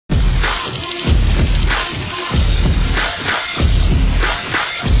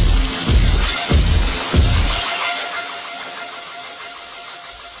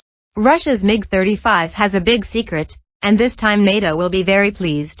Russia's MiG-35 has a big secret, and this time NATO will be very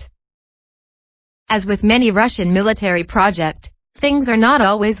pleased. As with many Russian military projects, things are not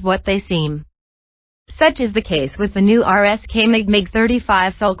always what they seem. Such is the case with the new RSK-MiG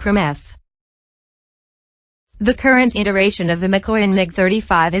MiG-35 Fulcrum-F. The current iteration of the Mikoyan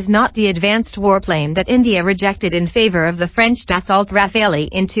MiG-35 is not the advanced warplane that India rejected in favor of the French Dassault Rafale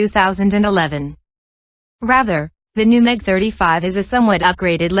in 2011. Rather, the new MiG-35 is a somewhat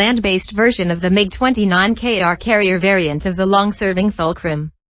upgraded land-based version of the MiG-29KR carrier variant of the long-serving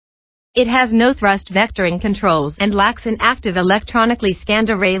Fulcrum. It has no thrust vectoring controls and lacks an active electronically scanned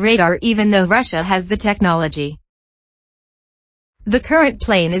array radar, even though Russia has the technology. The current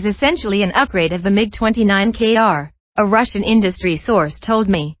plane is essentially an upgrade of the MiG-29KR, a Russian industry source told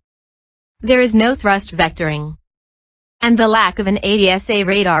me. There is no thrust vectoring. And the lack of an ADSA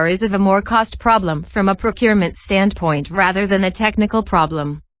radar is of a more cost problem from a procurement standpoint rather than a technical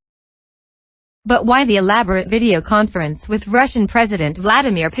problem. But why the elaborate video conference with Russian President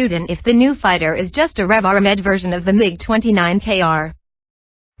Vladimir Putin if the new fighter is just a rev-armed version of the MiG-29KR?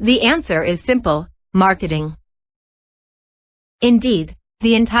 The answer is simple: marketing. Indeed,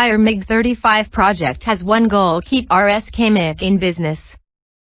 the entire MiG-35 project has one goal: keep RSK-MiG in business.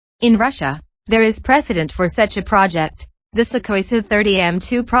 In Russia, there is precedent for such a project. The Sukhoi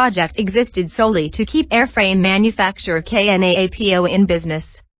Su-30M2 project existed solely to keep airframe manufacturer KNAAPO in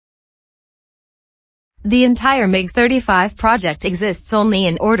business. The entire MiG-35 project exists only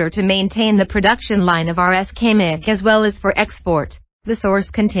in order to maintain the production line of RSK-MiG as well as for export, the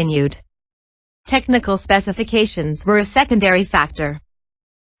source continued. Technical specifications were a secondary factor.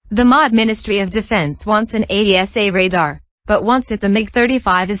 The MOD Ministry of Defense wants an ADSA radar, but wants it the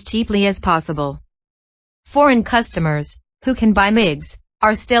MiG-35 as cheaply as possible. Foreign customers, who can buy MiGs,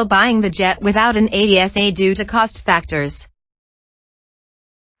 are still buying the jet without an ADSA due to cost factors.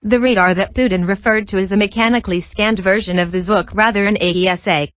 The radar that Putin referred to is a mechanically scanned version of the Zuk rather than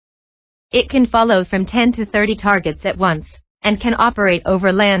ADSA. It can follow from 10 to 30 targets at once, and can operate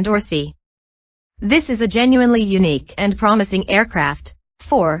over land or sea. This is a genuinely unique and promising aircraft,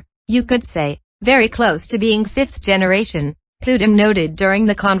 you could say, very close to being fifth generation, Putin noted during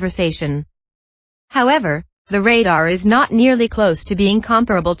the conversation. However, the radar is not nearly close to being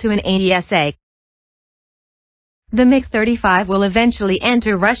comparable to an ADSA. The MiG-35 will eventually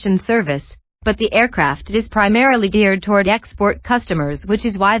enter Russian service, but the aircraft is primarily geared toward export customers, which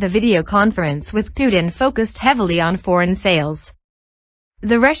is why the video conference with Putin focused heavily on foreign sales.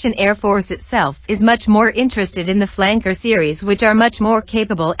 The Russian Air Force itself is much more interested in the Flanker series, which are much more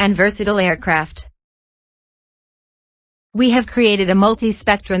capable and versatile aircraft. We have created a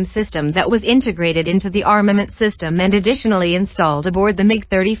multi-spectrum system that was integrated into the armament system and additionally installed aboard the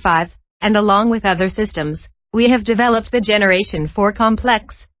MiG-35, and along with other systems, we have developed the Generation 4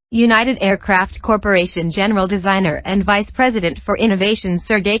 complex, United Aircraft Corporation General Designer and Vice President for Innovation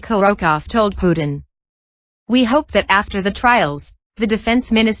Sergei Korotkov told Putin. We hope that after the trials, the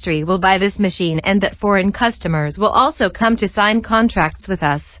Defense Ministry will buy this machine and that foreign customers will also come to sign contracts with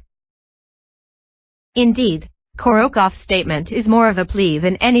us. Indeed, Korotkov's statement is more of a plea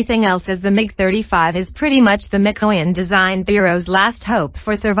than anything else, as the MiG-35 is pretty much the Mikoyan Design Bureau's last hope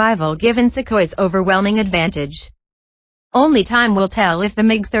for survival given Sukhoi's overwhelming advantage. Only time will tell if the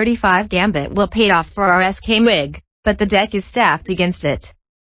MiG-35 gambit will pay off for RSK-MiG, but the deck is stacked against it.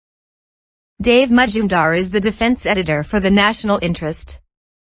 Dave Majumdar is the defense editor for the National Interest.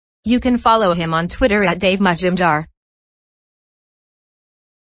 You can follow him on Twitter at Dave Majumdar.